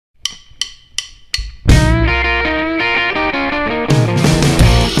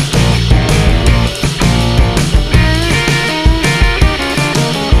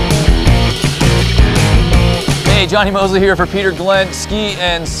Johnny Mosley here for Peter Glenn Ski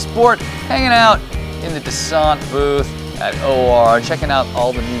and Sport, hanging out in the Descente booth at OR, checking out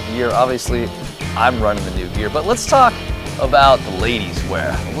all the new gear. Obviously, I'm running the new gear, but let's talk about the ladies'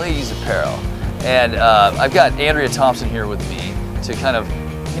 wear, the ladies' apparel. And I've got Andrea Thompson here with me to kind of,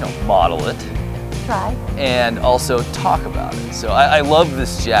 model it. Try. And also talk about it. So I love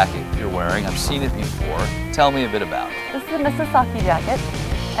this jacket you're wearing. I've seen it before. Tell me a bit about it. This is a Misaki jacket,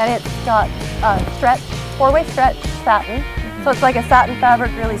 and it's got stretch, four-way stretch satin. So it's like a satin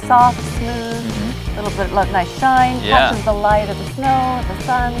fabric, really soft, smooth, a little bit of nice shine, catches the light of the snow, the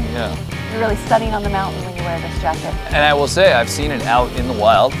sun. Yeah. You're really stunning on the mountain when you wear this jacket. And I will say, I've seen it out in the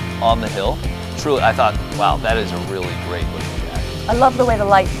wild, on the hill. Truly, I thought, wow, that is a really great looking jacket. I love the way the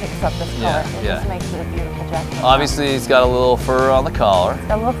light picks up this color. It Yeah. just makes it a beautiful jacket. Obviously, it's got a little fur on the collar. It's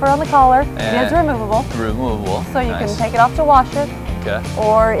got a little fur on the collar. It is removable. Removable. So you can take it off to wash it. Okay.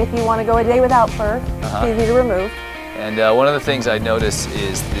 Or if you want to go a day without fur, it's easy to remove. And one of the things I noticed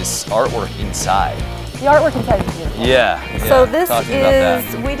is this artwork inside. The artwork inside is beautiful. Yeah. So this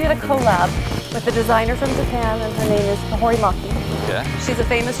is, we did a collab with a designer from Japan, and her name is Maki. Okay. She's a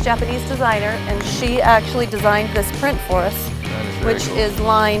famous Japanese designer, and she actually designed this print for us, which is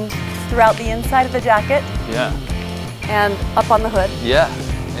lined throughout the inside of the jacket. Yeah. And up on the hood. Yeah.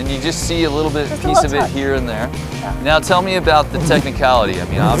 And you just see a little bit, piece of it here and there. Yeah. Now tell me about the technicality. I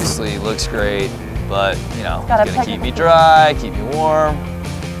mean, obviously it looks great, but it's gonna keep me dry, keep me warm.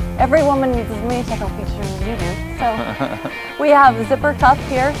 Every woman needs as many technical features as you do. So we have a zipper cuff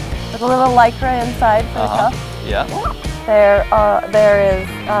here with a little lycra inside for the cuff. Yeah. There is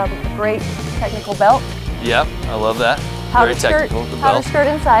a great technical belt. Yep, I love that. Very technical, the belt. Powder skirt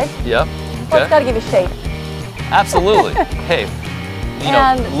inside. Yep. Well, it's got to give you shape. Absolutely. Hey,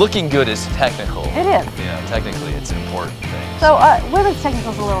 looking good is technical. It is. Technically it's an important thing. So women's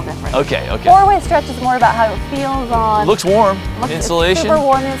technical is a little different. Okay. Four-way stretch is more about how it feels on. Looks warm. Insulation. Super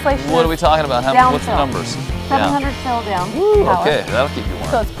warm insulation. What are we talking about? What's the numbers? 700 fill down. Woo, okay, that'll keep you warm.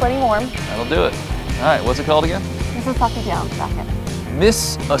 So it's plenty warm. That'll do it. All right, what's it called again? Misaki down jacket.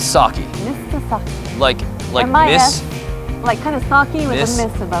 Misaki. Misaki. Like Miss? Like kind of sake with a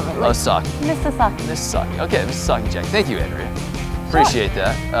miss above it. Like Misaki. Misaki. Okay, Misaki jacket. Thank you, Andrea. Appreciate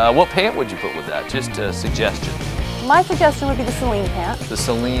that. What pant would you put with that? Just a suggestion. My suggestion would be the Celine pant. The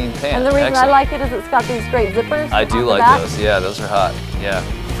Celine pant. And the reason I like it is it's got these great zippers. I do like those. Yeah, those are hot. Yeah.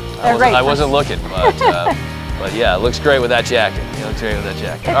 They're great. I wasn't looking, but yeah, it looks great with that jacket. It looks great with that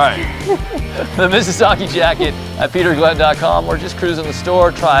jacket. All right. The Misaki jacket at peterglenn.com. We're just cruising the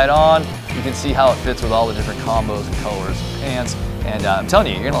store. Try it on. You can see how it fits with all the different combos and colors and pants. And I'm telling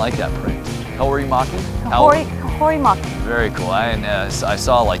you, you're going to like that print. Maki. Maki. Very cool. I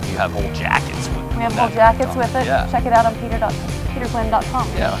saw like you have whole jackets with it. We have whole jackets with it. Yeah. Check it out on peterglenn.com.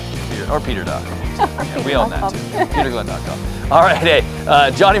 Yeah, or peter.com. Yeah, we own that too. peterglenn.com. All right, hey,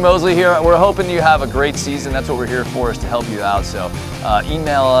 Johnny Mosley here. We're hoping you have a great season. That's what we're here for, is to help you out. So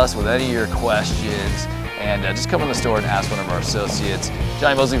email us with any of your questions, and just come in the store and ask one of our associates.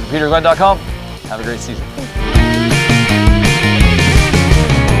 Johnny Mosley from peterglenn.com. Have a great season.